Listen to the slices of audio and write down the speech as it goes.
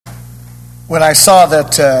When I saw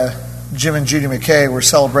that Jim and Judy McKay were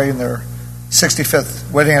celebrating their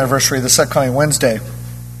 65th wedding anniversary this upcoming Wednesday,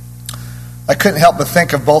 I couldn't help but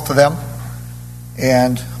think of both of them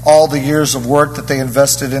and all the years of work that they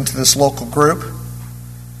invested into this local group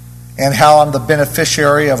and how I'm the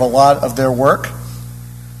beneficiary of a lot of their work,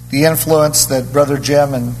 the influence that Brother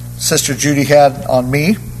Jim and Sister Judy had on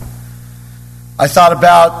me. I thought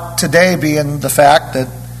about today being the fact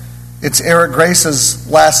that it's Eric Grace's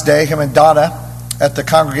last day, him and Donna, at the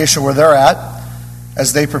congregation where they're at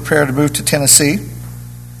as they prepare to move to Tennessee,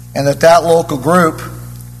 and that local group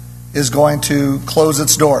is going to close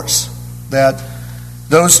its doors. That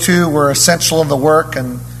those two were essential in the work,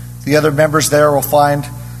 and the other members there will find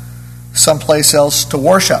someplace else to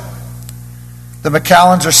worship. The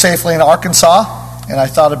McCallans are safely in Arkansas, and I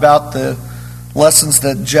thought about the lessons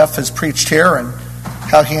that Jeff has preached here and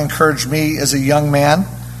how he encouraged me as a young man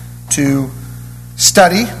to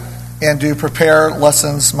study and to prepare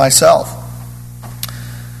lessons myself.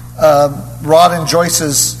 Rod and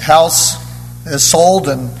Joyce's house is sold,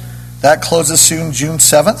 and that closes soon, June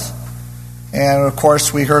 7th. And of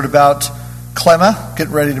course, we heard about Clemma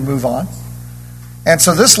getting ready to move on. And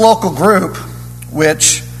so this local group,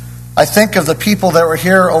 which I think of the people that were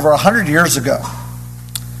here over 100 years ago,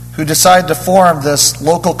 who decided to form this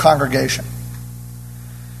local congregation.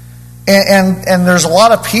 And there's a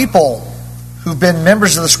lot of people who've been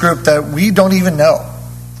members of this group that we don't even know.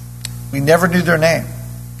 We never knew their name.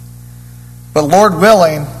 But Lord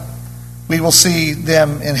willing, we will see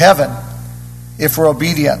them in heaven if we're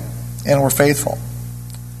obedient and we're faithful.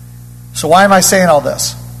 So why am I saying all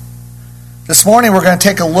this? This morning we're going to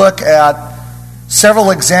take a look at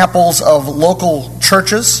several examples of local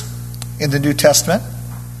churches in the New Testament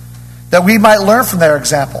that we might learn from their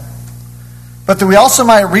example. But that we also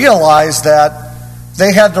might realize that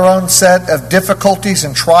they had their own set of difficulties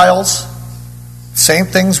and trials, same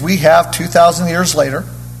things we have 2,000 years later,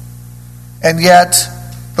 and yet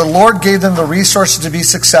the Lord gave them the resources to be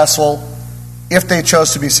successful if they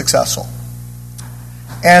chose to be successful.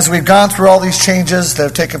 As we've gone through all these changes that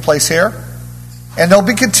have taken place here, and there'll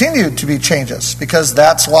be continued to be changes because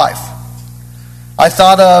that's life. I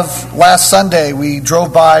thought of last Sunday, we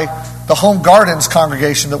drove by the Home Gardens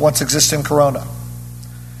congregation that once existed in Corona.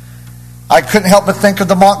 I couldn't help but think of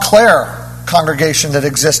the Montclair congregation that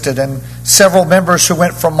existed and several members who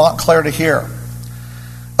went from Montclair to here.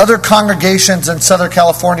 Other congregations in Southern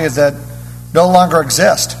California that no longer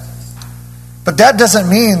exist. But that doesn't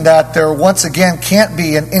mean that there once again can't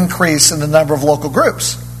be an increase in the number of local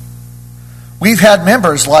groups. We've had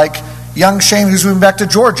members like young Shane, who's moving back to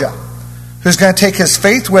Georgia, who's going to take his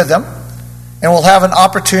faith with him and will have an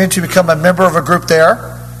opportunity to become a member of a group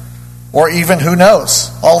there, or even, who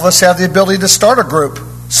knows, all of us have the ability to start a group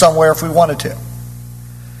somewhere if we wanted to.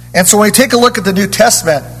 And so when we take a look at the New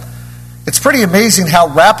Testament, it's pretty amazing how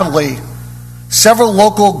rapidly several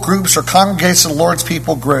local groups or congregations of the Lord's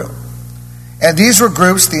people grew. And these were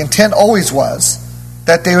groups, the intent always was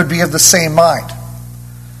that they would be of the same mind.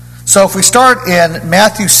 So if we start in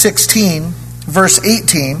Matthew 16, verse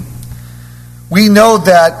 18, we know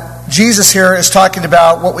that Jesus here is talking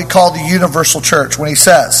about what we call the universal church when he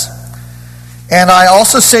says, "And I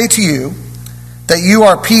also say to you that you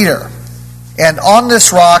are Peter, and on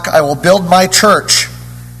this rock I will build my church,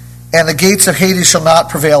 and the gates of Hades shall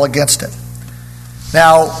not prevail against it."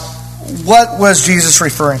 Now, what was Jesus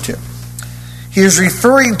referring to? He is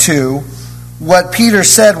referring to what Peter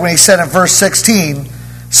said when he said in verse 16,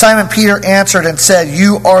 Simon Peter answered and said,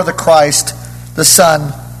 "You are the Christ, the Son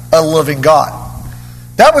of the living God."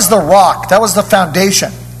 That was the rock. That was the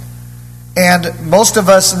foundation. And most of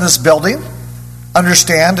us in this building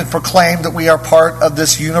understand and proclaim that we are part of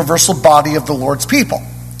this universal body of the Lord's people.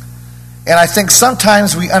 And I think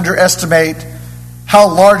sometimes we underestimate how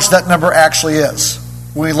large that number actually is.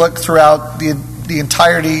 We look throughout the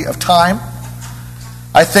entirety of time.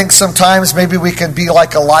 I think sometimes maybe we can be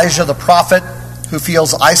like Elijah the prophet, who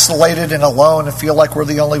feels isolated and alone and feel like we're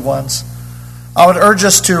the only ones. I would urge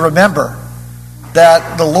us to remember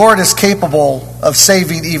that the Lord is capable of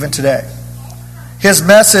saving even today. His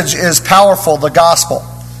message is powerful, the gospel.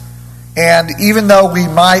 And even though we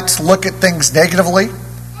might look at things negatively,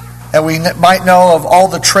 and we might know of all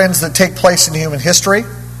the trends that take place in human history,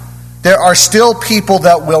 there are still people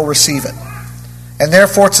that will receive it. And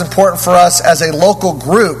therefore it's important for us as a local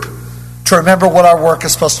group to remember what our work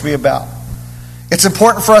is supposed to be about. It's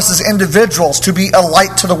important for us as individuals to be a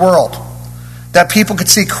light to the world, that people could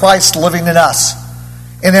see Christ living in us.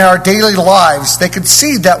 And in our daily lives, they could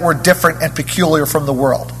see that we're different and peculiar from the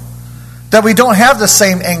world. That we don't have the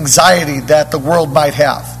same anxiety that the world might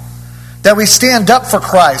have. That we stand up for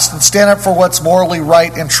Christ and stand up for what's morally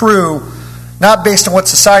right and true, not based on what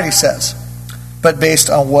society says, but based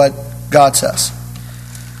on what God says.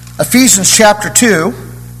 Ephesians chapter 2,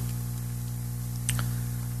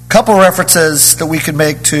 a couple references that we could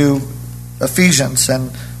make to Ephesians,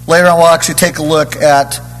 and later on we'll actually take a look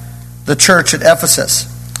at the church at Ephesus.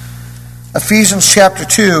 Ephesians chapter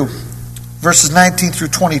 2, verses 19 through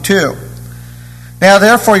 22. Now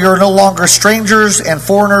therefore you are no longer strangers and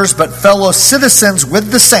foreigners, but fellow citizens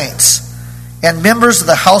with the saints and members of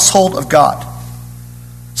the household of God.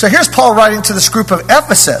 So here's Paul writing to this group of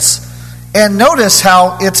Ephesus, and notice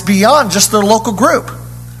how it's beyond just their local group.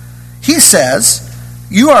 He says,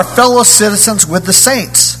 you are fellow citizens with the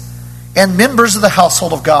saints and members of the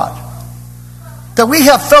household of God. That we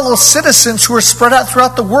have fellow citizens who are spread out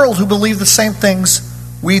throughout the world who believe the same things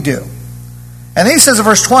we do. And he says in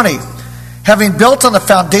verse 20, having built on the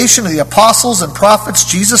foundation of the apostles and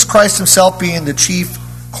prophets, Jesus Christ himself being the chief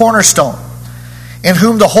cornerstone, in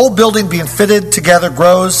whom the whole building being fitted together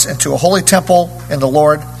grows into a holy temple in the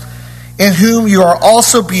Lord, in whom you are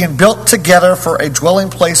also being built together for a dwelling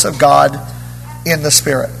place of God in the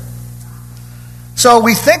Spirit. So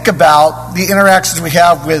we think about the interactions we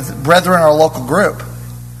have with brethren in our local group.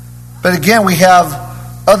 But again, we have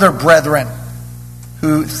other brethren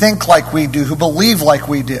who think like we do, who believe like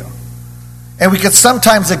we do. And we could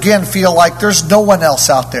sometimes, again, feel like there's no one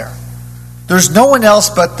else out there. There's no one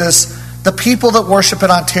else but the people that worship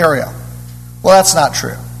in Ontario. Well, that's not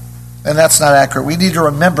true. And that's not accurate. We need to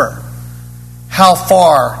remember how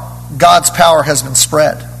far God's power has been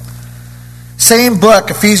spread. Same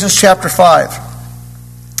book, Ephesians chapter 5.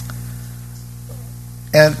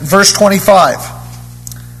 And verse 25.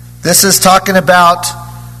 This is talking about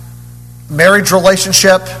marriage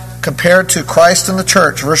relationship compared to Christ and the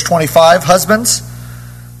church. Verse 25, husbands,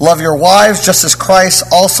 love your wives just as Christ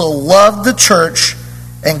also loved the church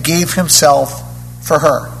and gave himself for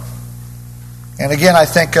her. And again, I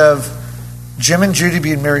think of Jim and Judy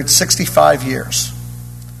being married 65 years.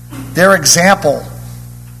 Their example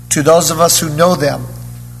to those of us who know them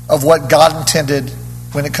of what God intended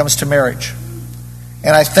when it comes to marriage.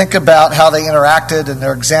 And I think about how they interacted and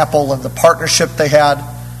their example and the partnership they had.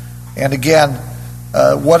 And again,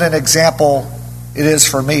 what an example it is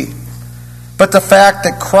for me. But the fact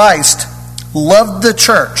that Christ loved the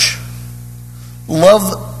church,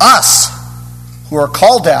 loved us who are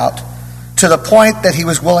called out, to the point that he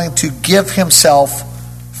was willing to give himself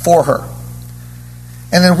for her.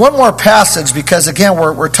 And then one more passage, because again,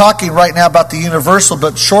 we're talking right now about the universal,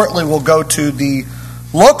 but shortly we'll go to the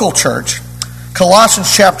local church.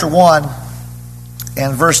 Colossians chapter 1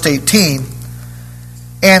 and verse 18.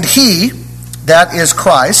 And he, that is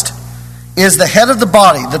Christ, is the head of the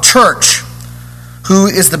body, the church, who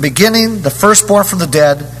is the beginning, the firstborn from the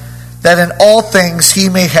dead, that in all things he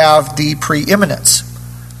may have the preeminence.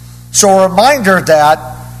 So a reminder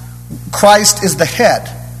that Christ is the head.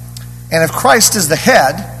 And if Christ is the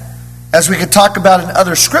head, as we could talk about in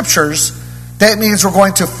other scriptures, that means we're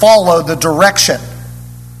going to follow the direction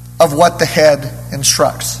of what the head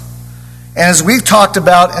instructs. And as we've talked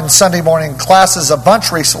about in Sunday morning classes a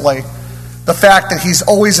bunch recently, the fact that he's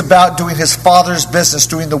always about doing his Father's business,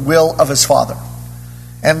 doing the will of his Father.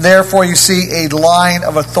 And therefore you see a line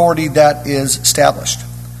of authority that is established.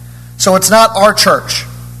 So it's not our church.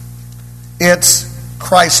 It's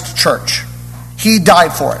Christ's church. He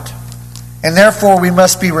died for it. And therefore we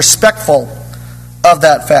must be respectful of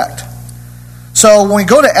that fact. So when we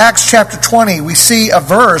go to Acts chapter 20, we see a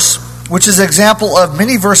verse which is an example of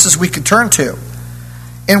many verses we could turn to,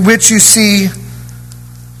 in which you see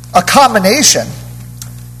a combination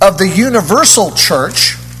of the universal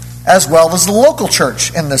church as well as the local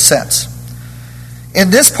church in this sense. In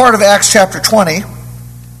this part of Acts chapter 20,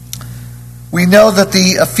 we know that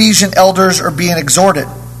the Ephesian elders are being exhorted.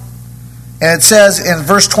 And it says in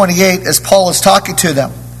verse 28, as Paul is talking to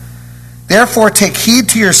them, therefore take heed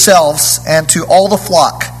to yourselves and to all the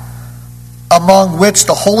flock, among which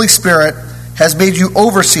the Holy Spirit has made you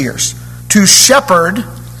overseers, to shepherd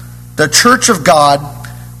the church of God,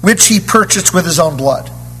 which he purchased with his own blood.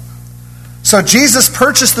 So Jesus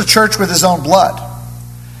purchased the church with his own blood.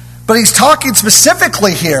 But he's talking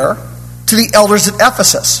specifically here to the elders at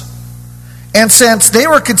Ephesus. And since they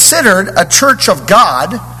were considered a church of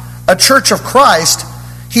God, a church of Christ,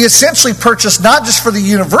 he essentially purchased not just for the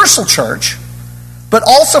universal church, but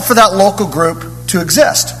also for that local group to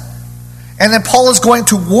exist. And then Paul is going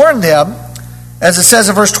to warn them, as it says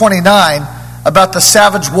in verse 29, about the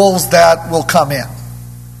savage wolves that will come in.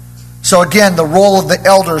 So again, the role of the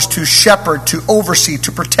elders to shepherd, to oversee,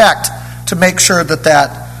 to protect, to make sure that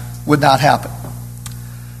that would not happen.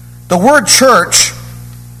 The word church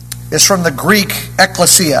is from the Greek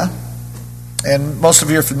ekklesia, and most of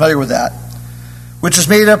you are familiar with that, which is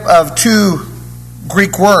made up of two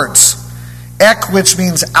Greek words. Ek, which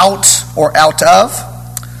means out or out of.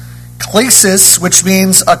 Klesis, which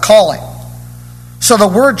means a calling. So the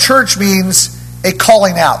word church means a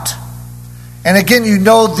calling out. And again, you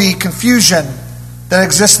know the confusion that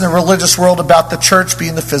exists in the religious world about the church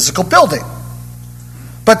being the physical building.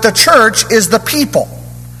 But the church is the people.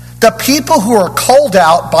 The people who are called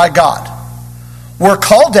out by God. We're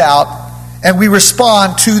called out and we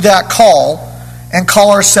respond to that call and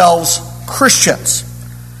call ourselves Christians.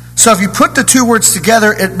 So if you put the two words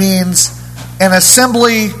together, it means an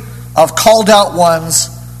assembly of called out ones,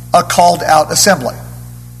 a called out assembly.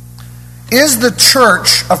 Is the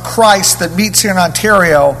Church of Christ that meets here in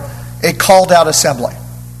Ontario a called out assembly?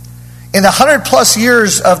 In the 100 plus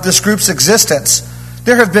years of this group's existence,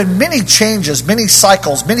 there have been many changes, many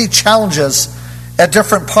cycles, many challenges at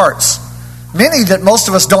different parts. Many that most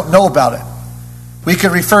of us don't know about it. We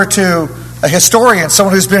could refer to a historian,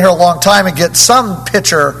 someone who's been here a long time, and get some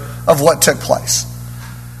picture of what took place.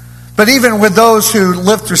 But even with those who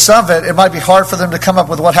lived through some of it, it might be hard for them to come up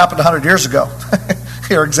with what happened 100 years ago.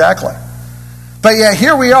 Here, exactly. But yet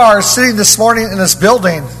here we are sitting this morning in this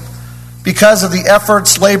building because of the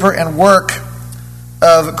efforts, labor, and work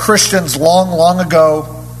of Christians long, long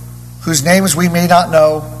ago, whose names we may not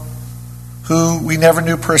know, who we never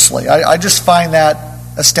knew personally. I just find that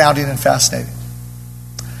astounding and fascinating.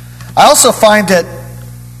 I also find it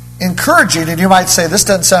encouraging, and you might say, this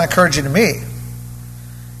doesn't sound encouraging to me.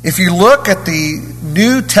 If you look at the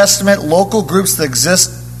New Testament local groups that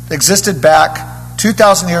existed back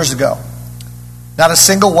 2,000 years ago, not a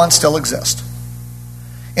single one still exists.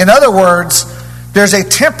 In other words, there's a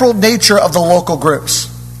temporal nature of the local groups.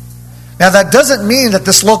 Now that doesn't mean that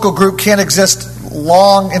this local group can't exist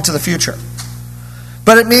long into the future.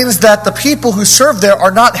 But it means that the people who serve there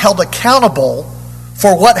are not held accountable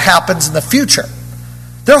for what happens in the future.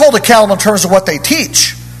 They're held accountable in terms of what they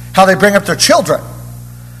teach, how they bring up their children.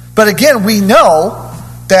 But again, we know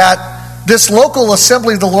that this local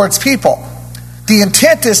assembly of the Lord's people, the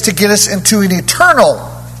intent is to get us into an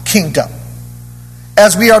eternal kingdom,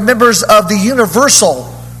 as we are members of the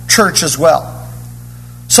universal church as well.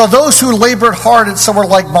 So those who labored hard at somewhere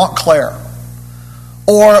like Montclair,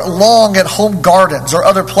 or long at Home Gardens or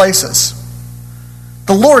other places,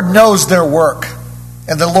 the Lord knows their work,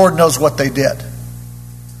 and the Lord knows what they did.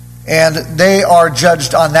 And they are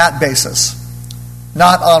judged on that basis,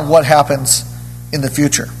 not on what happens in the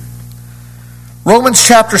future. Romans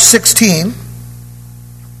chapter 16.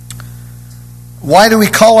 Why do we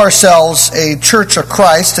call ourselves a church of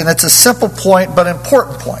Christ? And it's a simple point, but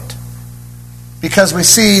important point. Because we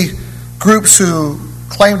see groups who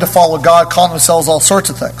claim to follow God call themselves all sorts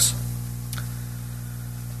of things.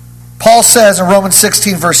 Paul says in Romans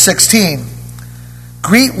 16, verse 16,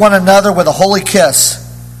 greet one another with a holy kiss.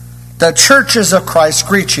 The churches of Christ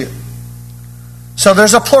greet you. So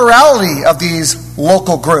there's a plurality of these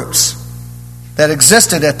local groups that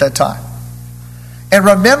existed at that time. And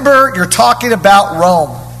remember, you're talking about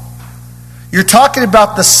Rome. You're talking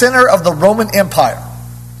about the center of the Roman Empire.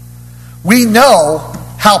 We know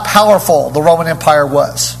how powerful the Roman Empire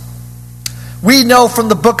was. We know from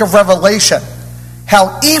the book of Revelation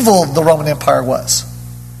how evil the Roman Empire was.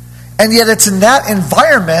 And yet it's in that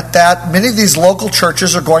environment that many of these local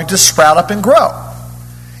churches are going to sprout up and grow.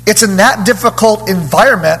 It's in that difficult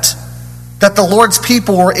environment that the Lord's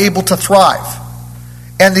people were able to thrive.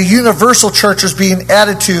 And the universal church is being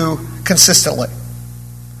added to consistently.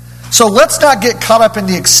 So let's not get caught up in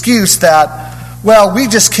the excuse that, well, we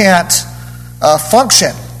just can't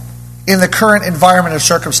function in the current environment or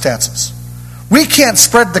circumstances. We can't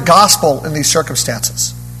spread the gospel in these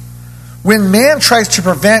circumstances. When man tries to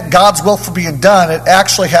prevent God's will from being done, it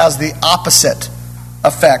actually has the opposite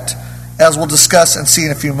effect, as we'll discuss and see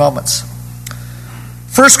in a few moments.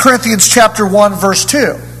 1 Corinthians chapter 1, verse 2,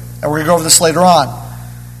 and we're going to go over this later on.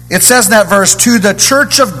 It says in that verse, to the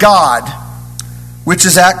church of God, which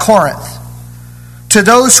is at Corinth, to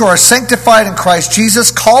those who are sanctified in Christ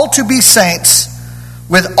Jesus, called to be saints,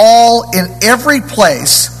 with all in every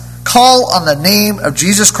place, call on the name of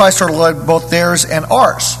Jesus Christ our Lord, both theirs and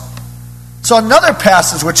ours. So another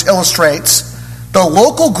passage which illustrates the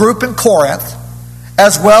local group in Corinth,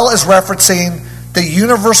 as well as referencing the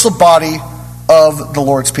universal body of the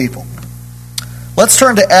Lord's people. Let's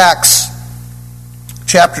turn to Acts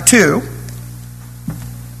chapter 2.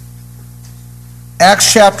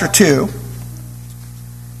 Acts chapter 2.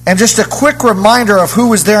 And just a quick reminder of who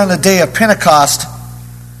was there on the day of Pentecost.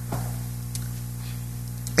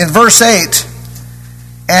 In verse 8,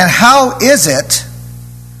 And how is it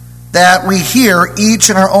that we hear each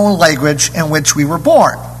in our own language in which we were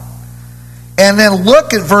born? And then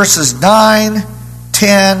look at verses 9,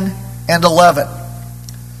 10, and 11.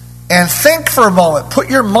 And think for a moment. Put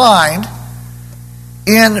your mind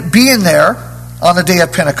in being there on the day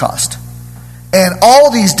of Pentecost. And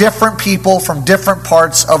all these different people from different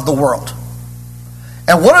parts of the world.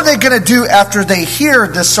 And what are they going to do after they hear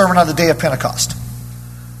this sermon on the day of Pentecost?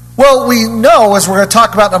 Well, we know, as we're going to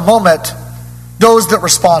talk about in a moment, those that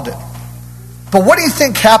responded. But what do you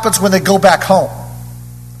think happens when they go back home?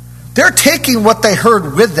 They're taking what they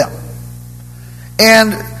heard with them.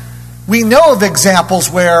 And we know of examples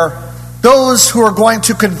where those who are going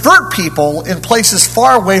to convert people in places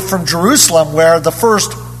far away from Jerusalem, where the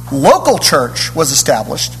first local church was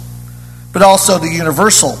established, but also the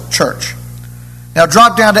universal church. Now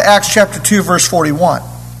drop down to Acts chapter 2, verse 41.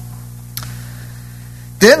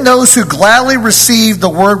 Then those who gladly received the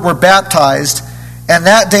word were baptized, and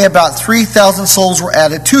that day about 3,000 souls were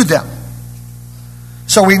added to them.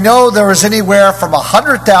 So we know there was anywhere from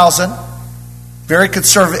 100,000, very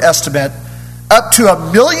conservative estimate, up to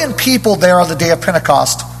 1 million people there on the day of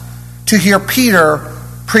Pentecost to hear Peter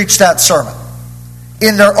preach that sermon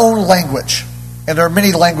in their own language. And there are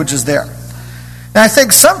many languages there. Now I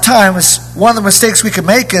think sometimes one of the mistakes we can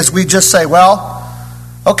make is we just say, well,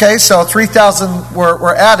 okay, so 3,000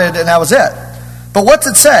 were added and that was it. But what's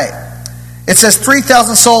it say? It says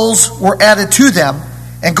 3,000 souls were added to them.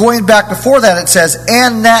 And going back before that, it says,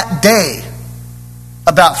 and that day,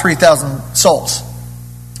 about 3,000 souls.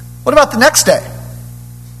 What about the next day?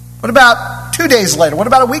 What about 2 days later? What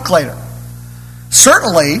about a week later?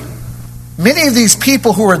 Certainly, many of these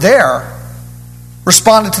people who were there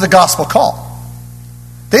responded to the gospel call.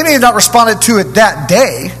 They may have not responded to it that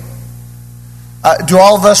day. Do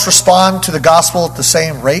all of us respond to the gospel at the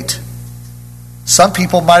same rate? Some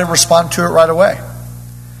people might have responded to it right away.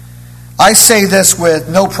 I say this with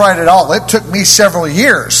no pride at all. It took me several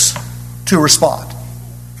years to respond.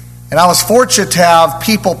 And I was fortunate to have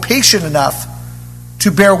people patient enough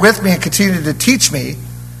to bear with me and continue to teach me,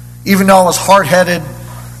 even though I was hard-headed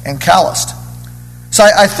and calloused. So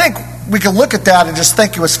I think we can look at that and just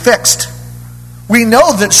think it was fixed. We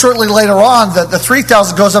know that shortly later on that the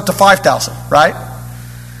 3,000 goes up to 5,000, right?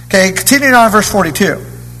 Okay, continuing on in verse 42.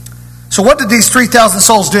 So what did these 3,000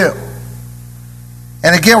 souls do?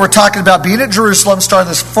 And again, we're talking about being at Jerusalem, starting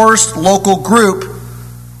this first local group,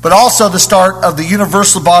 but also the start of the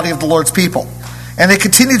universal body of the Lord's people. And they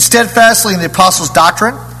continued steadfastly in the apostles'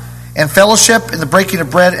 doctrine and fellowship, in the breaking of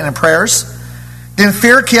bread and in prayers. Then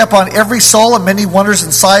fear came upon every soul, and many wonders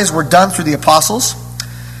and signs were done through the apostles.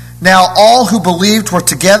 Now all who believed were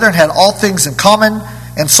together and had all things in common,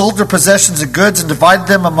 and sold their possessions and goods and divided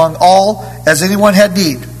them among all as anyone had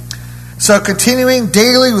need. So continuing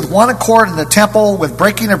daily with one accord in the temple, with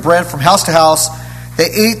breaking of bread from house to house, they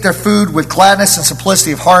ate their food with gladness and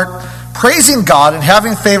simplicity of heart, praising God and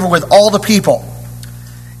having favor with all the people.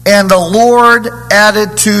 And the Lord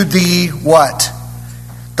added to the what?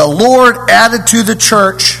 The Lord added to the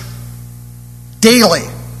church daily,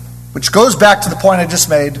 which goes back to the point I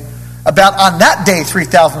just made about on that day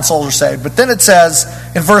 3,000 souls are saved. But then it says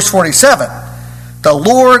in verse 47, the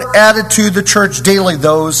Lord added to the church daily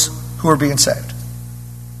those who are being saved.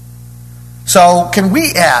 So can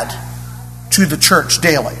we add to the church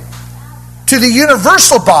daily? To the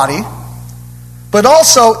universal body, but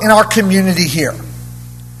also in our community here.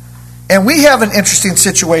 And we have an interesting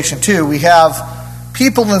situation too. We have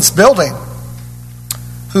people in this building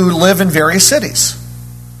who live in various cities.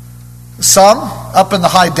 Some up in the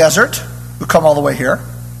high desert who come all the way here.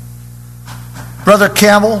 Brother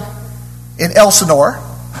Campbell in Elsinore.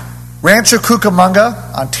 Rancho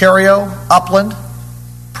Cucamonga, Ontario, Upland.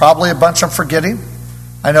 Probably a bunch I'm forgetting.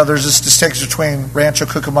 I know there's this distinction between Rancho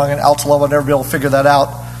Cucamonga and Altala. I'll never be able to figure that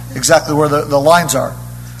out exactly where the lines are.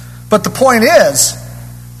 But the point is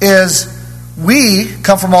we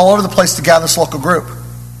come from all over the place to gather this local group.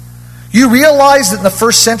 You realize that in the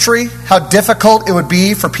first century how difficult it would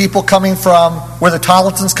be for people coming from where the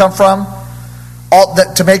Tomlinsons come from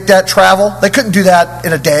to make that travel? They couldn't do that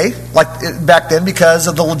in a day like back then because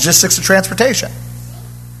of the logistics of transportation.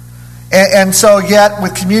 And so yet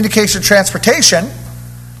with communication and transportation,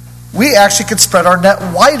 we actually could spread our net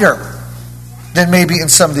wider than maybe in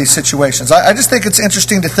some of these situations. I just think it's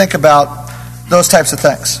interesting to think about those types of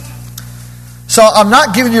things. So I'm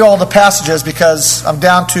not giving you all the passages because I'm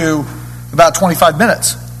down to about 25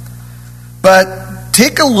 minutes. But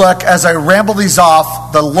take a look as I ramble these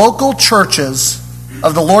off, the local churches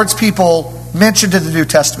of the Lord's people mentioned in the New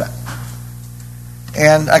Testament.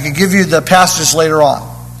 And I can give you the passages later on.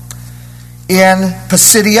 in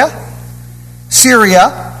Pisidia,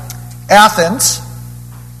 Syria, Athens,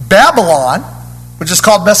 Babylon, which is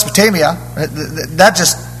called Mesopotamia. That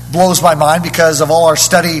just blows my mind because of all our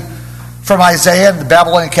study from Isaiah and the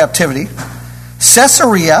Babylonian captivity.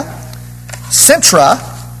 Caesarea, Cintra,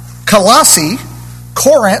 Colossae,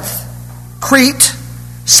 Corinth, Crete,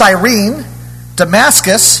 Cyrene,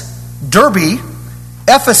 Damascus, Derbe,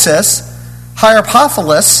 Ephesus,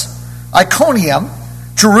 Hierapolis, Iconium,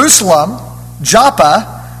 Jerusalem,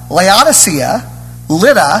 Joppa, Laodicea,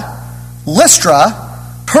 Lydda, Lystra,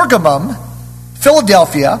 Pergamum,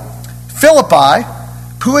 Philadelphia, Philippi,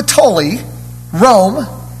 Puteoli, Rome,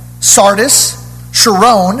 Sardis,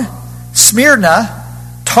 Sharon, Smyrna,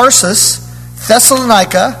 Tarsus,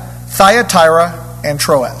 Thessalonica, Thyatira, and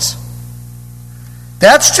Troas.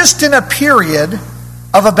 That's just in a period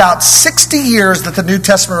of about 60 years that the New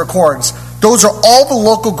Testament records. Those are all the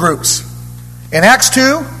local groups. In Acts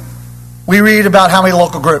 2, we read about how many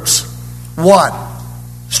local groups? 1,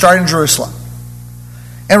 starting in Jerusalem.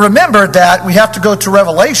 And remember that we have to go to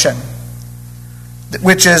Revelation,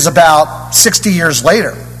 which is about 60 years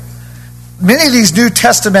later. Many of these New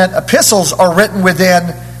Testament epistles are written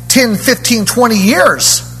within 10, 15, 20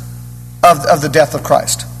 years of the death of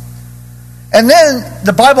Christ. And then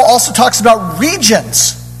the Bible also talks about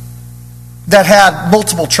regions that had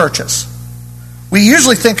multiple churches. We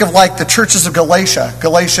usually think of like the churches of Galatia,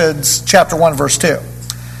 Galatians chapter 1, verse 2.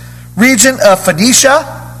 Region of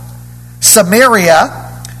Phoenicia,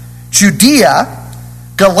 Samaria, Judea,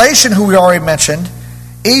 Galatian, who we already mentioned,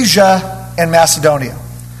 Asia, and Macedonia.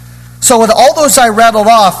 So with all those I rattled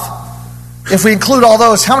off, if we include all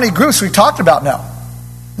those, how many groups we talked about now?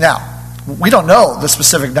 Now, we don't know the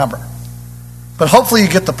specific number, but hopefully you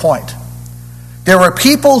get the point. There were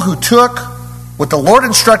people who took what the Lord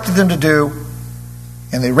instructed them to do,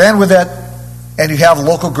 and they ran with it, and you have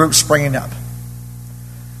local groups springing up.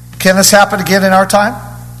 Can this happen again in our time?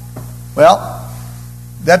 Well,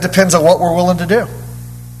 that depends on what we're willing to do.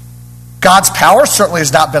 God's power certainly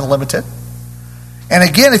has not been limited. And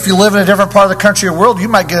again, if you live in a different part of the country or world, you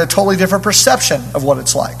might get a totally different perception of what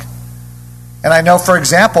it's like. And I know, for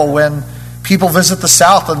example, when people visit the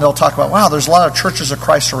South and they'll talk about, wow, there's a lot of churches of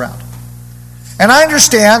Christ around. And I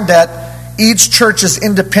understand that each church is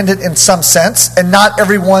independent in some sense, and not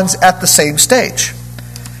everyone's at the same stage.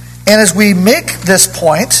 And as we make this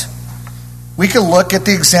point, we can look at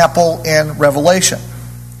the example in Revelation.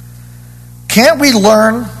 Can't we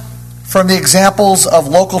learn from the examples of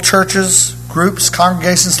local churches, groups,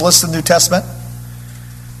 congregations listed in the New Testament?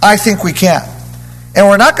 I think we can. And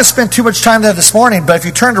we're not going to spend too much time there this morning, but if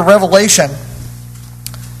you turn to Revelation,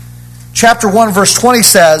 chapter 1, verse 20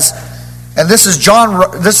 says, and this is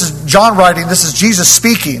John writing, this is Jesus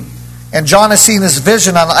speaking, and John has seen this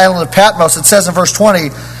vision on the island of Patmos. It says in verse 20,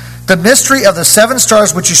 the mystery of the 7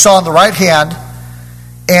 stars which you saw in the right hand,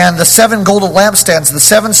 and the 7 golden lampstands. The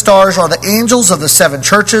 7 stars are the angels of the 7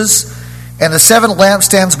 churches, and the 7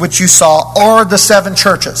 lampstands which you saw are the 7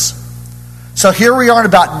 churches. So here we are in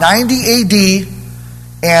about 90 AD,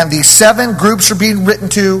 and these 7 groups are being written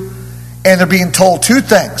to, and they're being told 2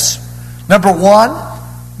 things. Number 1,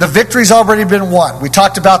 the victory's already been won. We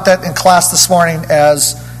talked about that in class this morning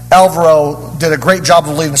as Alvaro did a great job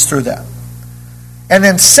of leading us through that. And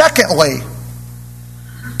then secondly,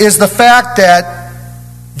 is the fact that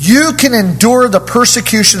you can endure the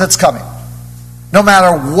persecution that's coming, no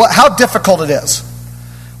matter how difficult it is.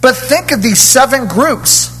 But think of these 7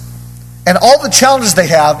 groups and all the challenges they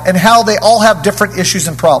have and how they all have different issues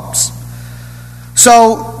and problems.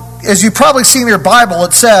 So, as you probably see in your Bible,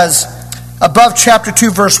 it says, above chapter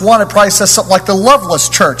 2, verse 1, it probably says something like the loveless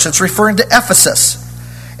church. It's referring to Ephesus.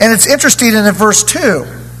 And it's interesting in verse 2,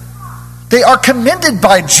 they are commended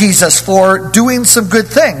by Jesus for doing some good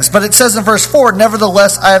things. But it says in verse 4,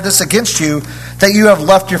 nevertheless, I have this against you, that you have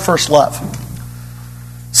left your first love.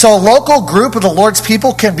 So a local group of the Lord's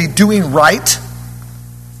people can be doing right,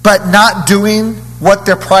 but not doing what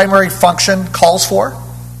their primary function calls for.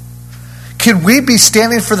 Can we be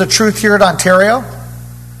standing for the truth here at Ontario,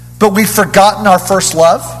 but we've forgotten our first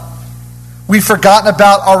love? We've forgotten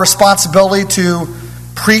about our responsibility to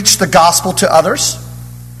preach the gospel to others?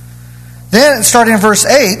 Then, starting in verse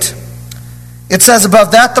 8, it says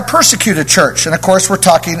above that, the persecuted church. And of course, we're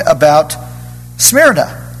talking about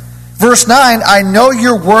Smyrna. Verse 9, I know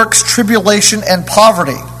your works, tribulation, and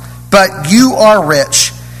poverty, but you are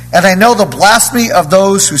rich. And I know the blasphemy of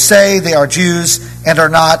those who say they are Jews and are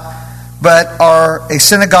not, but are a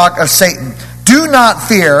synagogue of Satan. Do not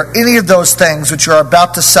fear any of those things which you are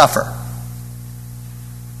about to suffer.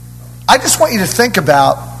 I just want you to think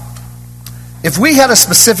about, if we had a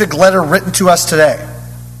specific letter written to us today,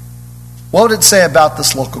 what would it say about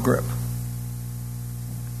this local group?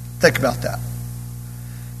 Think about that.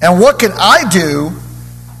 And what can I do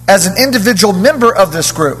as an individual member of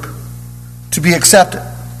this group to be accepted?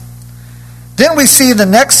 Then we see the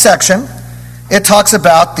next section, it talks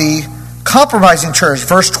about the compromising church.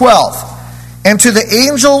 Verse 12. And to the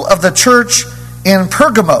angel of the church in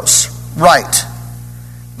Pergamos, write.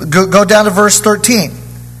 Go down to verse 13.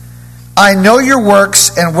 I know your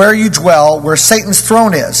works and where you dwell, where Satan's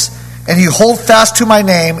throne is, and you hold fast to my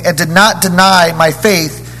name and did not deny my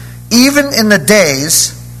faith, even in the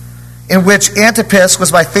days in which Antipas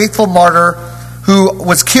was my faithful martyr, who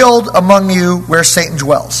was killed among you where Satan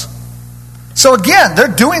dwells. So again, they're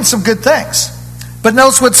doing some good things. But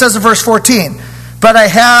notice what it says in verse 14. But I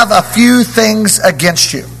have a few things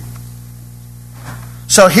against you.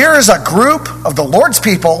 So here is a group of the Lord's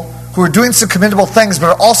people who are doing some commendable things, but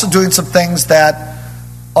are also doing some things that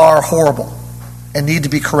are horrible and need to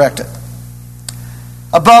be corrected.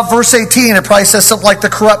 Above verse 18, it probably says something like the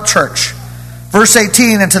corrupt church. Verse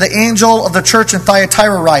 18, and to the angel of the church in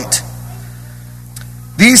Thyatira write,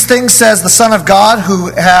 these things says the Son of God,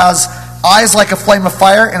 who has eyes like a flame of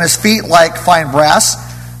fire and his feet like fine brass.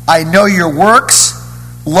 I know your works,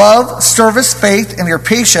 love, service, faith, and your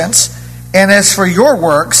patience, and as for your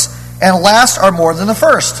works, and last are more than the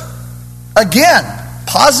first. Again,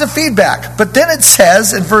 positive feedback. But then it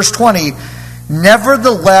says in verse 20,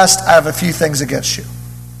 nevertheless, I have a few things against you.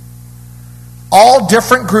 All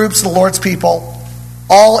different groups of the Lord's people,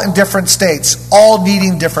 all in different states, all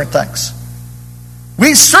needing different things.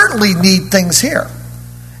 We certainly need things here.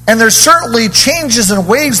 And there's certainly changes and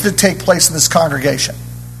waves that take place in this congregation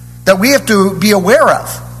that we have to be aware of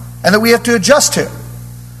and that we have to adjust to.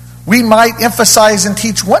 We might emphasize and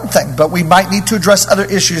teach one thing, but we might need to address other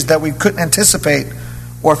issues that we couldn't anticipate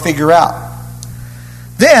or figure out.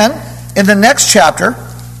 Then, in the next chapter,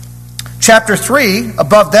 chapter 3,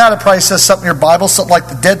 above that it probably says something in your Bible, something like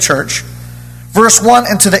the dead church. Verse 1,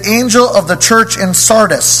 and to the angel of the church in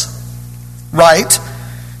Sardis, write,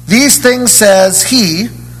 these things says he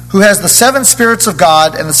who has the 7 spirits of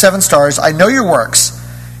God and the 7 stars, I know your works,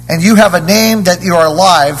 and you have a name that you are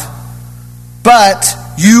alive, but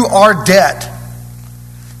you are dead.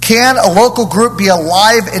 Can a local group be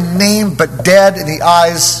alive in name but dead in the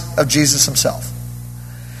eyes of Jesus himself?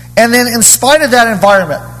 And then in spite of that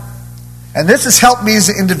environment, and this has helped me as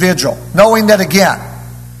an individual, knowing that again,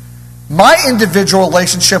 my individual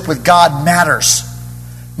relationship with God matters.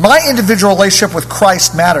 My individual relationship with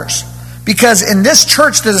Christ matters. Because in this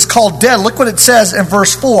church that is called dead, look what it says in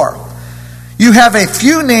verse 4. You have a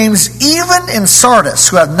few names even in Sardis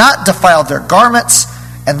who have not defiled their garments,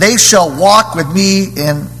 and they shall walk with me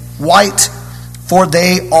in white, for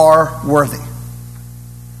they are worthy.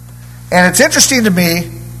 And it's interesting to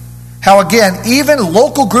me how, again, even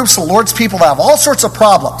local groups of the Lord's people that have all sorts of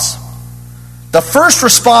problems, the first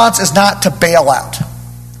response is not to bail out.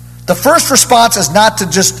 The first response is not to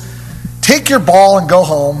just take your ball and go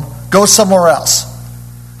home, go somewhere else.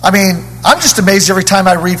 I mean, I'm just amazed every time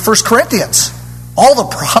I read 1 Corinthians. All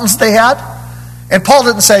the problems they had. And Paul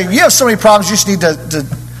didn't say, you have so many problems, you just need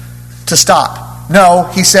to stop. No,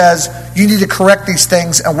 he says, you need to correct these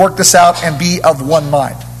things and work this out and be of one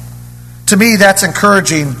mind. To me, that's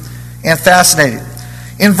encouraging and fascinating.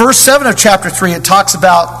 In verse 7 of chapter 3, it talks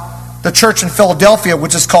about the church in Philadelphia,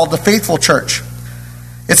 which is called the Faithful Church.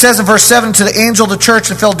 It says in verse 7, to the angel of the church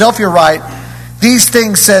in Philadelphia write, these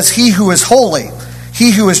things says he who is holy,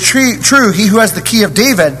 he who is true, he who has the key of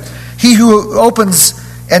David, he who opens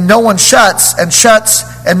and no one shuts, and shuts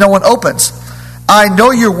and no one opens. I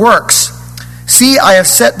know your works. See, I have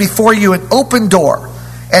set before you an open door,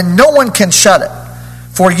 and no one can shut it.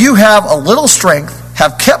 For you have a little strength,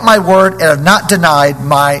 have kept my word, and have not denied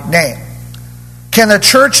my name. Can the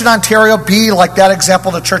church in Ontario be like that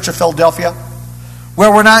example of the church of Philadelphia?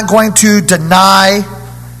 Where we're not going to deny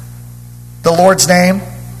the Lord's name?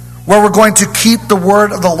 Where we're going to keep the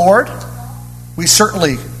word of the Lord? We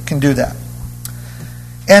certainly can do that.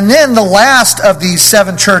 And then the last of these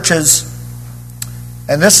 7 churches,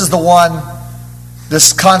 and this is the one,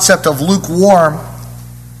 this concept of lukewarm,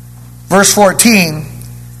 verse 14,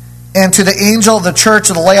 and to the angel of the church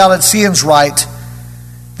of the Laodiceans write,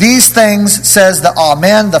 these things says the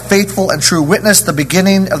Amen, the faithful and true witness, the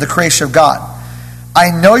beginning of the creation of God.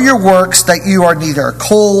 I know your works, that you are neither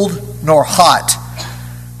cold nor hot.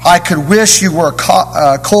 I could wish you were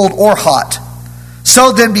cold or hot.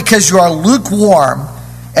 So then, because you are lukewarm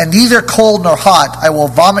and neither cold nor hot, I will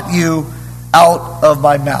vomit you out of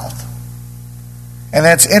my mouth. And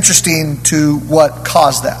that's interesting to what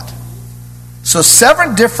caused that. So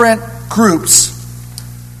 7 different groups,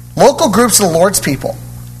 local groups of the Lord's people,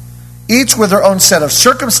 each with their own set of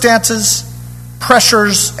circumstances,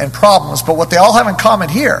 pressures, and problems. But what they all have in common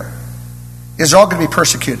here is they're all going to be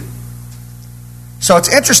persecuted. So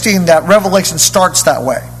it's interesting that Revelation starts that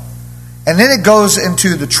way. And then it goes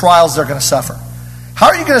into the trials they're going to suffer. How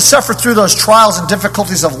are you going to suffer through those trials and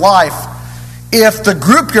difficulties of life if the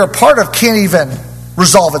group you're a part of can't even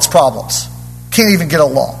resolve its problems, can't even get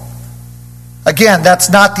along? Again,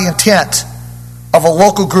 that's not the intent of a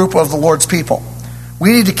local group of the Lord's people.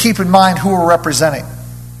 We need to keep in mind who we're representing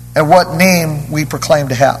and what name we proclaim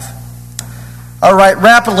to have. All right,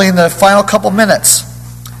 rapidly in the final couple minutes,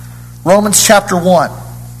 Romans chapter 1.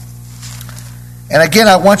 And again,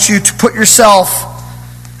 I want you to put yourself,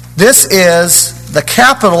 this is the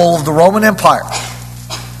capital of the Roman Empire.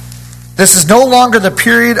 This is no longer the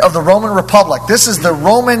period of the Roman Republic. This is the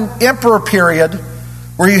Roman Emperor period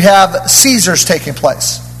where you have Caesars taking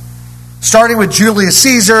place. Starting with Julius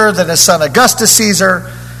Caesar, then his son Augustus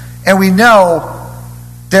Caesar, and we know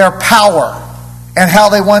their power and how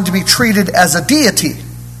they wanted to be treated as a deity.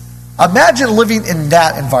 Imagine living in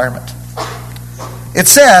that environment. It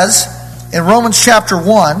says in Romans chapter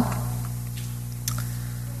 1,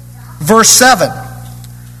 verse 7,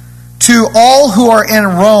 to all who are in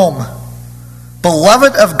Rome,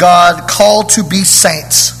 beloved of God, called to be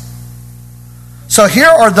saints. So here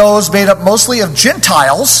are those made up mostly of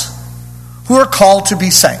Gentiles who are called to be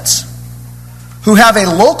saints, who have a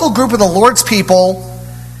local group of the Lord's people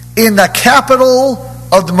in the capital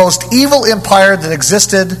of the most evil empire that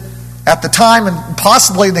existed at the time and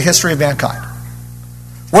possibly in the history of mankind.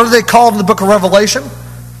 What are they called in the book of Revelation?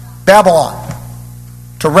 Babylon,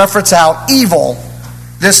 to reference how evil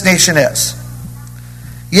this nation is.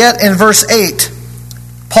 Yet in verse 8,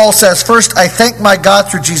 Paul says, first, I thank my God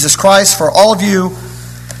through Jesus Christ for all of you,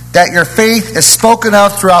 that your faith is spoken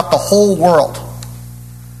of throughout the whole world.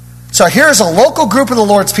 So here's a local group of the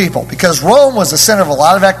Lord's people, because Rome was the center of a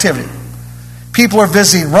lot of activity. People are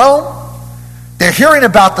visiting Rome. They're hearing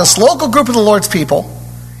about this local group of the Lord's people,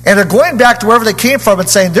 and they're going back to wherever they came from and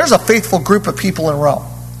saying, there's a faithful group of people in Rome.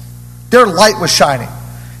 Their light was shining.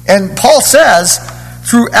 And Paul says,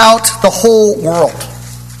 throughout the whole world.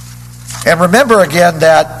 And remember again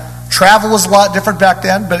that travel was a lot different back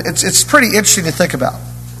then, but it's pretty interesting to think about.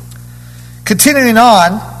 Continuing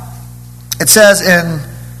on, it says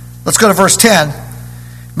let's go to verse 10.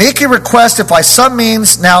 Make a request if by some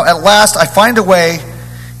means now at last I find a way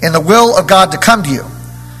in the will of God to come to you.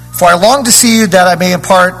 For I long to see you that I may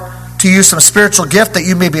impart to you some spiritual gift that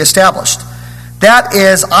you may be established. That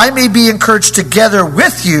is, I may be encouraged together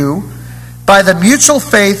with you by the mutual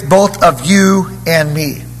faith both of you and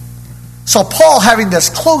me. So Paul having this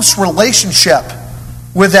close relationship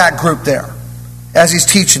with that group there as he's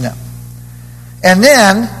teaching them. And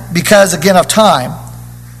then, because again of time,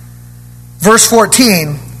 verse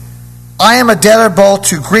 14, I am a debtor both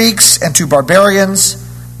to Greeks and to barbarians,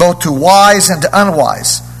 both to wise and to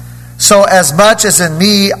unwise. So as much as in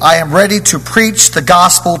me, I am ready to preach the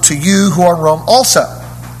gospel to you who are in Rome also.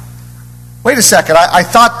 Wait a second, I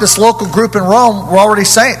thought this local group in Rome were already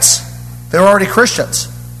saints. They were already Christians.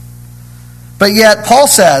 But yet Paul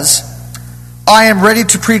says, I am ready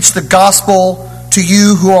to preach the gospel to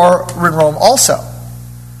you who are in Rome also.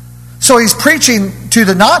 So he's preaching to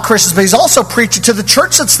the non-Christians, but he's also preaching to the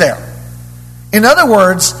church that's there. In other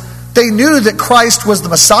words, they knew that Christ was the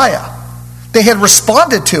Messiah. They had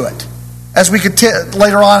responded to it, as we could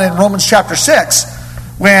later on in Romans chapter 6,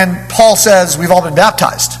 when Paul says we've all been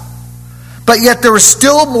baptized. But yet there was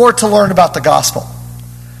still more to learn about the gospel.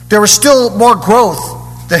 There was still more growth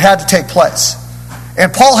that had to take place.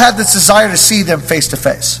 And Paul had this desire to see them face to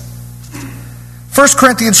face. 1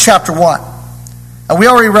 Corinthians chapter 1. And we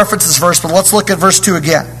already referenced this verse, but let's look at verse 2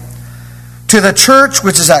 again. To the church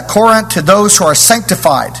which is at Corinth, to those who are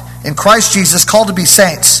sanctified in Christ Jesus, called to be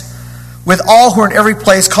saints, with all who are in every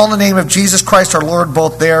place, call in the name of Jesus Christ our Lord,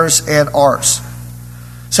 both theirs and ours.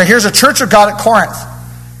 So here's a church of God at Corinth.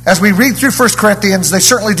 As we read through 1 Corinthians, they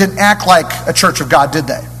certainly didn't act like a church of God, did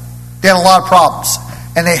they? They had a lot of problems,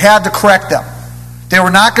 and they had to correct them. They were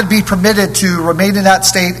not going to be permitted to remain in that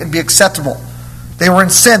state and be acceptable. They were in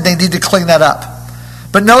sin. They need to clean that up.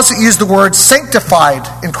 But notice it used the word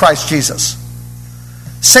sanctified in Christ Jesus.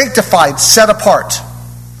 Sanctified, set apart.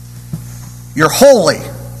 You're holy.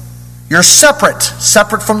 You're separate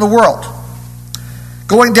from the world.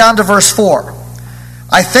 Going down to verse 4.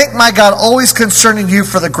 I thank my God always concerning you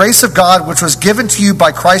for the grace of God which was given to you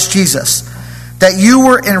by Christ Jesus, that you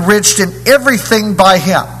were enriched in everything by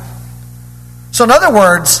him. So in other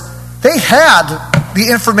words, they had the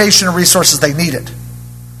information and resources they needed.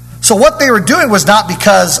 So what they were doing was not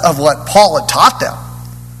because of what Paul had taught them,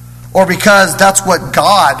 or because that's what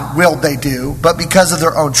God willed they do, but because of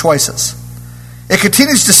their own choices. It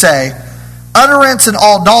continues to say, utterance in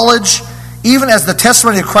all knowledge, even as the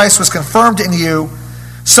testimony of Christ was confirmed in you,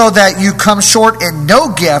 so that you come short in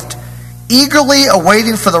no gift, eagerly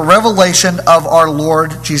awaiting for the revelation of our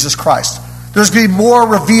Lord Jesus Christ. There's going to be more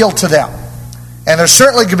revealed to them. And there's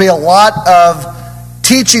certainly going to be a lot of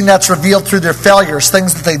teaching that's revealed through their failures,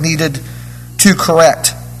 things that they needed to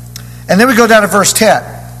correct. And then we go down to verse 10.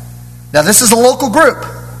 Now this is a local group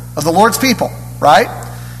of the Lord's people, right?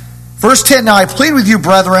 Verse 10, now I plead with you,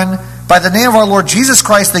 brethren, by the name of our Lord Jesus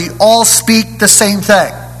Christ, that you all speak the same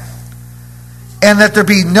thing, and that there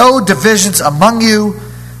be no divisions among you,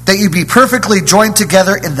 that you be perfectly joined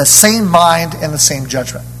together in the same mind and the same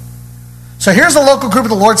judgment. So here's a local group of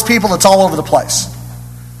the Lord's people that's all over the place.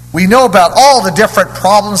 We know about all the different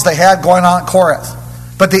problems they had going on at Corinth.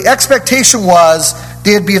 But the expectation was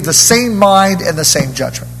they'd be of the same mind and the same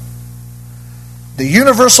judgment. The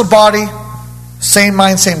universal body, same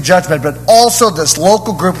mind, same judgment, but also this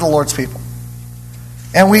local group of the Lord's people.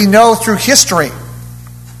 And we know through history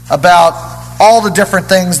about all the different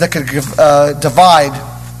things that could divide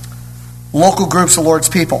local groups of the Lord's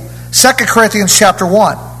people. 2 Corinthians chapter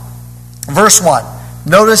 1, verse 1.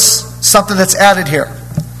 Notice something that's added here.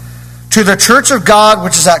 To the church of God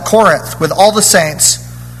which is at Corinth, with all the saints,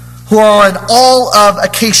 who are in all of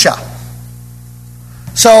Achaia.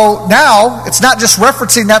 So now, it's not just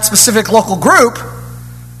referencing that specific local group,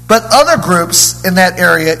 but other groups in that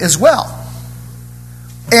area as well.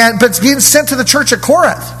 But it's being sent to the church at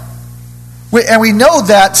Corinth. And we know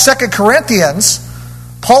that 2 Corinthians,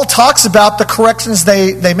 Paul talks about the corrections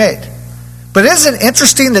they made. But isn't it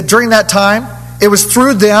interesting that during that time, it was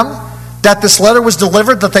through them that this letter was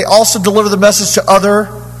delivered, that they also delivered the message to other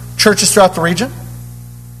churches throughout the region?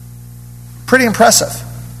 Pretty impressive.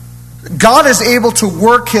 God is able to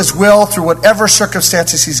work his will through whatever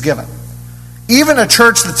circumstances he's given. Even a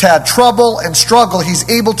church that's had trouble and struggle, he's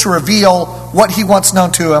able to reveal what he wants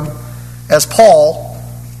known to him, as Paul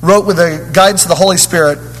wrote with the guidance of the Holy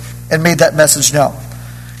Spirit and made that message known.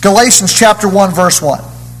 Galatians chapter 1, verse 1.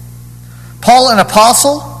 Paul, an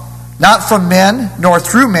apostle, not from men, nor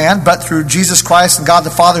through man, but through Jesus Christ and God the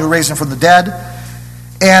Father who raised him from the dead,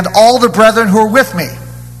 and all the brethren who are with me,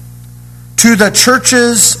 to the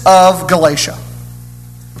churches of Galatia.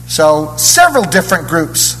 So, several different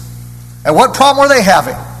groups. And what problem were they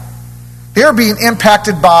having? They were being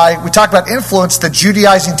impacted by, we talked about influence, the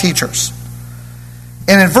Judaizing teachers.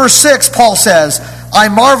 And in verse 6, Paul says, I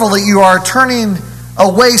marvel that you are turning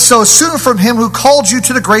away so soon from him who called you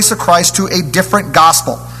to the grace of Christ to a different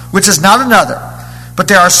gospel, which is not another. But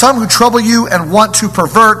there are some who trouble you and want to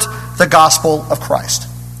pervert the gospel of Christ.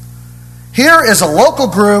 Here is a local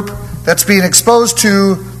group that's being exposed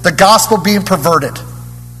to the gospel being perverted.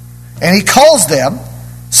 And he calls them,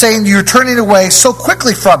 saying, you're turning away so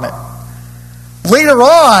quickly from it. Later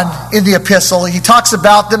on in the epistle, he talks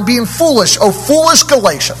about them being foolish. Oh, foolish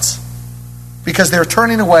Galatians. Because they're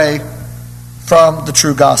turning away from the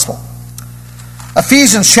true gospel.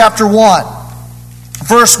 Ephesians chapter 1,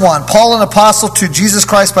 verse 1. Paul, an apostle to Jesus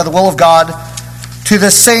Christ by the will of God, to the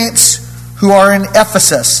saints who are in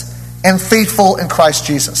Ephesus and faithful in Christ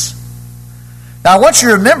Jesus. Now, I want you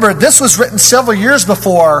to remember, this was written several years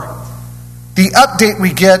before the update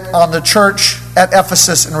we get on the church at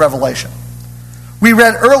Ephesus in Revelation. We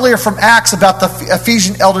read earlier from Acts about the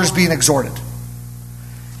Ephesian elders being exhorted.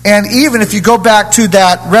 And even if you go back to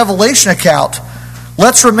that Revelation account,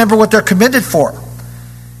 let's remember what they're commended for.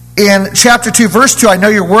 In chapter 2, verse 2, I know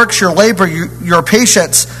your works, your labor, your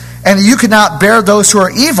patience, and you cannot bear those who are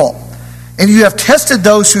evil. And you have tested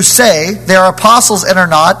those who say they are apostles and are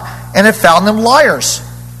not, and have found them liars.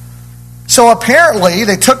 So apparently,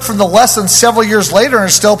 they took from the lesson several years later and are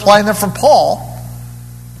still applying them from Paul,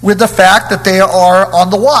 with the fact that they are on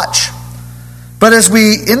the watch. But as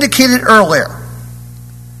we indicated earlier,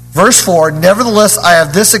 verse 4, nevertheless, I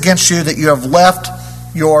have this against you, that you have left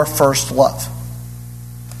your first love.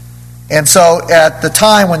 And so at the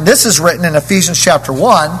time when this is written in Ephesians chapter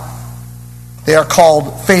 1, they are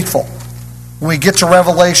called faithful. When we get to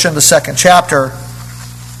Revelation, the second chapter,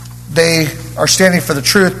 they are standing for the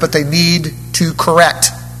truth, but they need to correct.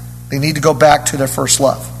 They need to go back to their first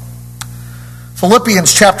love.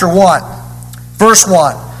 Philippians chapter 1, verse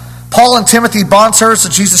 1. Paul and Timothy, bondservants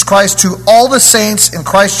of Jesus Christ, to all the saints in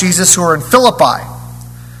Christ Jesus who are in Philippi,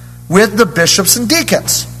 with the bishops and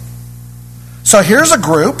deacons. So here's a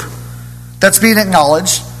group that's being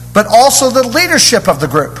acknowledged, but also the leadership of the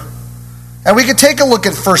group. And we could take a look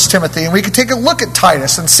at 1 Timothy, and we could take a look at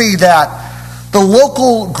Titus and see that the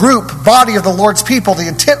local group, body of the Lord's people, the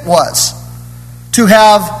intent was to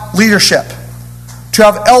have leadership, to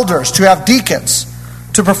have elders, to have deacons,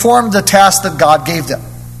 to perform the task that God gave them.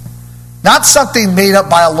 Not something made up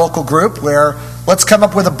by a local group where let's come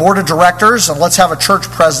up with a board of directors and let's have a church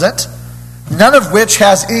president, none of which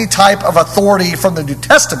has any type of authority from the New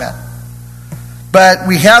Testament. But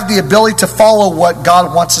we have the ability to follow what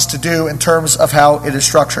God wants us to do in terms of how it is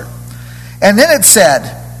structured. And then it said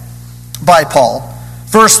by Paul,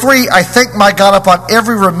 verse 3, I thank my God upon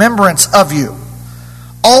every remembrance of you,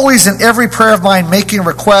 always in every prayer of mine making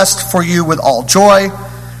request for you with all joy,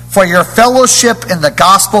 for your fellowship in the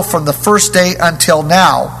gospel from the first day until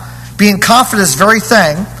now, being confident this very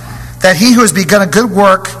thing, that he who has begun a good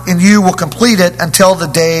work in you will complete it until the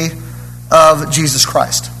day of Jesus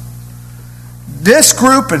Christ. This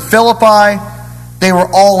group in Philippi, they were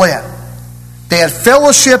all in. They had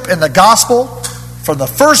fellowship in the gospel from the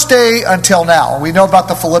first day until now. We know about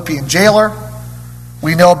the Philippian jailer.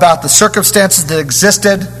 We know about the circumstances that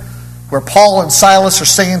existed where Paul and Silas are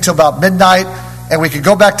singing until about midnight. And we could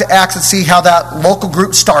go back to Acts and see how that local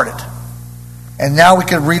group started. And now we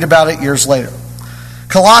can read about it years later.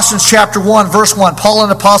 Colossians chapter 1, verse 1. Paul,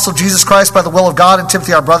 an apostle of Jesus Christ by the will of God, and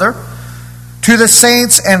Timothy our brother, to the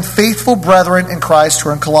saints and faithful brethren in Christ who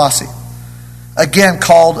are in Colossae. Again,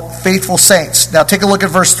 called faithful saints. Now take a look at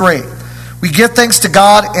verse 3. We give thanks to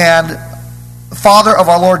God and Father of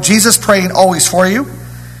our Lord Jesus, praying always for you,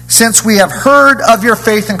 since we have heard of your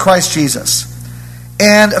faith in Christ Jesus,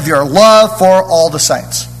 and of your love for all the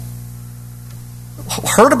saints.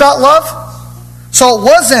 Heard about love? So it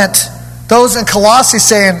wasn't those in Colossae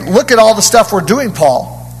saying, look at all the stuff we're doing,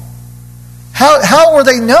 Paul. How were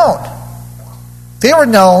they known? They were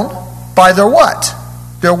known by their what?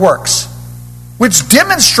 Their works, which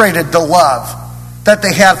demonstrated the love that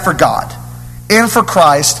they had for God and for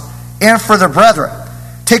Christ and for their brethren.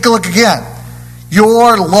 Take a look again.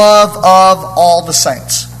 Your love of all the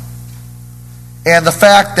saints. And the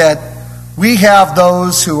fact that we have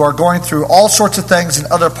those who are going through all sorts of things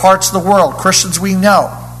in other parts of the world, Christians we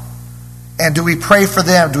know. And do we pray for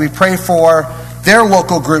them? Do we pray for their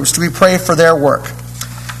local groups? Do we pray for their work?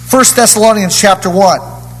 1 Thessalonians chapter 1.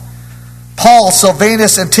 Paul,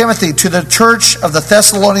 Silvanus, and Timothy to the church of the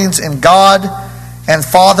Thessalonians in God and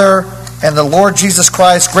Father and the Lord Jesus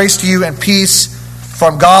Christ, grace to you and peace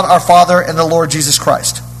from God our Father and the Lord Jesus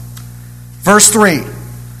Christ. Verse 3.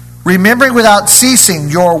 Remembering without ceasing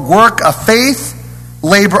your work of faith,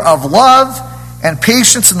 labor of love, and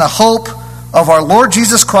patience in the hope of our Lord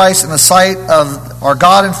Jesus Christ in the sight of our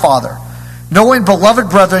God and Father. Knowing, beloved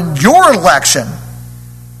brethren, your election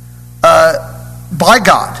by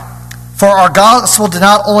God. For our gospel did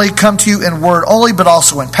not only come to you in word only, but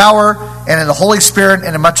also in power and in the Holy Spirit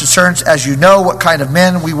and in much assurance, as you know what kind of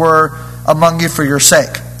men we were among you for your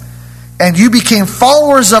sake. And you became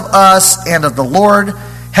followers of us and of the Lord,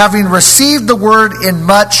 having received the word in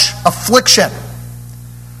much affliction.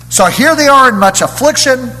 So here they are in much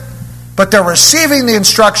affliction, but they're receiving the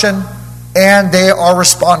instruction and they are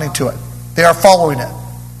responding to it. They are following it.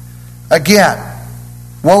 Again,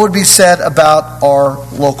 what would be said about our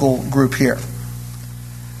local group here?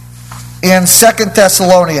 In 2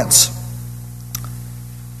 Thessalonians,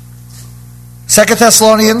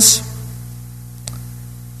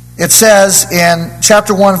 it says in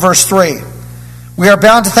chapter 1, verse 3, we are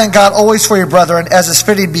bound to thank God always for you, brethren, as is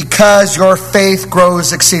fitting, because your faith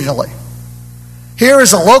grows exceedingly. Here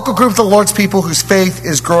is a local group of the Lord's people whose faith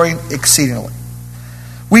is growing exceedingly.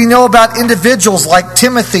 We know about individuals like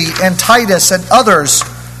Timothy and Titus and others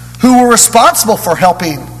who were responsible for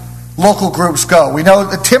helping local groups go. We know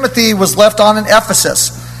that Timothy was left on in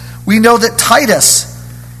Ephesus. We know that Titus,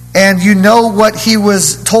 and you know what he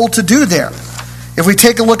was told to do there. If we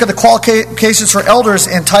take a look at the qualifications for elders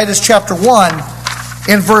in Titus chapter 1,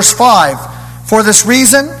 in verse 5, for this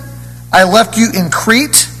reason I left you in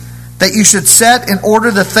Crete, that you should set in order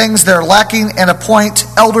the things that are lacking and appoint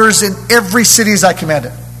elders in every city as I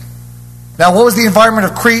commanded. Now, what was the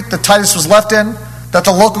environment of Crete that Titus was left in, that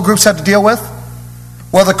the local groups had to deal with?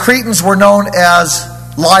 Well, the Cretans were known as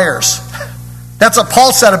liars. That's what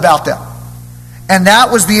Paul said about them. And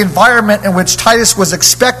that was the environment in which Titus was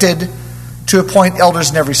expected to appoint elders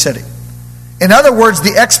in every city. In other words,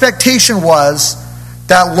 the expectation was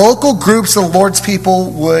that local groups of the Lord's people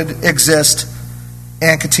would exist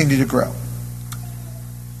and continue to grow.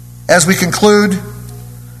 As we conclude,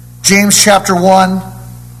 James chapter 1,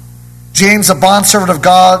 James, a bondservant of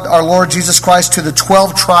God, our Lord Jesus Christ, to the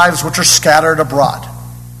 12 tribes which are scattered abroad,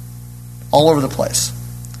 all over the place.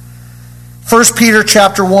 1 Peter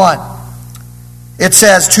chapter 1, it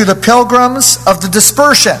says, to the pilgrims of the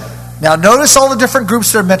dispersion. Now notice all the different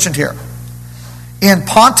groups that are mentioned here. In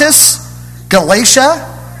Pontus,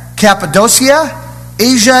 Galatia, Cappadocia,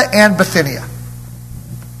 Asia, and Bithynia.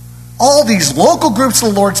 All these local groups of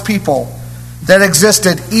the Lord's people that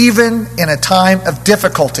existed even in a time of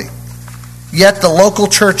difficulty. Yet the local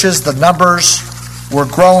churches, the numbers were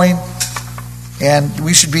growing, and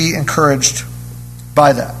we should be encouraged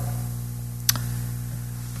by that.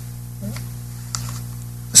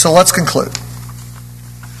 So let's conclude.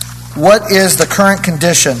 What is the current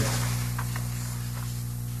condition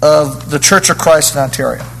of the Church of Christ in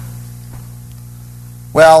Ontario?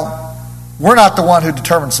 Well, we're not the one who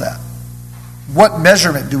determines that. What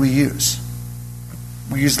measurement do we use?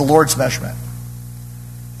 We use the Lord's measurement.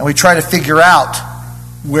 And we try to figure out,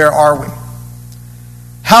 where are we?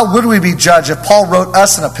 How would we be judged if Paul wrote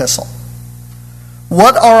us an epistle?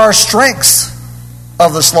 What are our strengths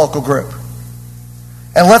of this local group?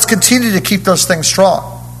 And let's continue to keep those things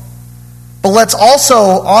strong. But let's also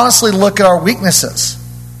honestly look at our weaknesses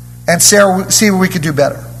and see where we could do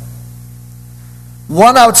better.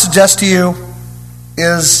 One I would suggest to you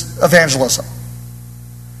is evangelism.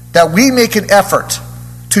 That we make an effort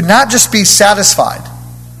to not just be satisfied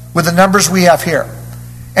with the numbers we have here.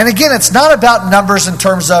 And again, it's not about numbers in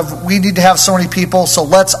terms of we need to have so many people, so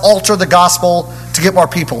let's alter the gospel to get more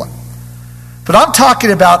people in. But I'm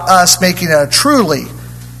talking about us making a truly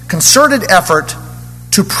concerted effort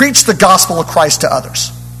to preach the gospel of Christ to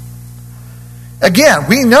others. Again,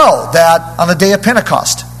 we know that on the day of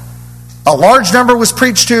Pentecost, a large number was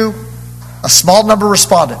preached to, a small number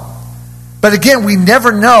responded. But again, we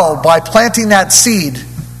never know by planting that seed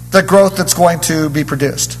the growth that's going to be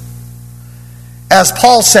produced. As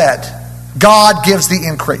Paul said, God gives the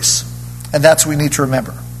increase. And that's what we need to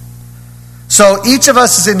remember. So each of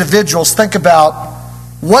us as individuals think about,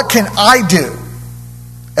 what can I do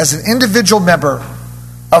as an individual member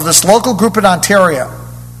of this local group in Ontario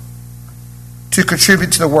to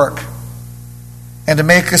contribute to the work and to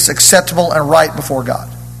make us acceptable and right before God?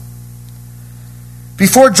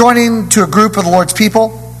 Before joining to a group of the Lord's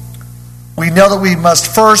people, we know that we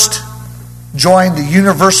must first join the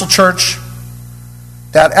universal church,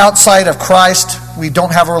 that outside of Christ, we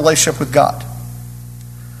don't have a relationship with God.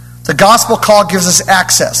 The gospel call gives us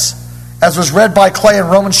access. As was read by Clay in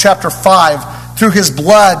Romans chapter 5, through his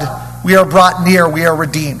blood we are brought near, we are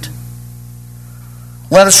redeemed.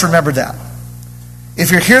 Let us remember that. If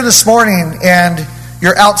you're here this morning and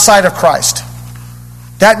you're outside of Christ,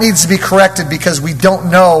 that needs to be corrected because we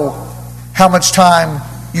don't know how much time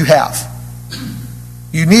you have.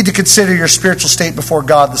 You need to consider your spiritual state before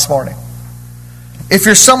God this morning. If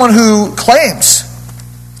you're someone who claims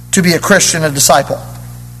to be a Christian, a disciple,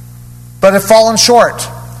 but have fallen short,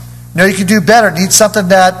 know you can do better, need something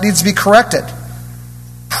that needs to be corrected,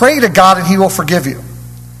 pray to God and He will forgive you.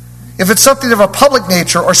 If it's something of a public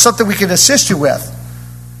nature or something we can assist you with,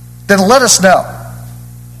 then let us know.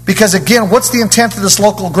 Because again, what's the intent of this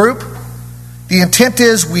local group? The intent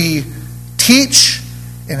is we teach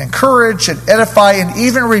and encourage and edify and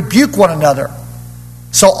even rebuke one another,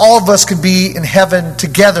 so all of us can be in heaven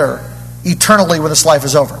together eternally when this life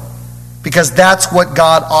is over. Because that's what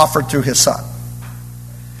God offered through His Son.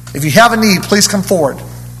 If you have a need, please come forward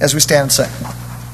as we stand and sing.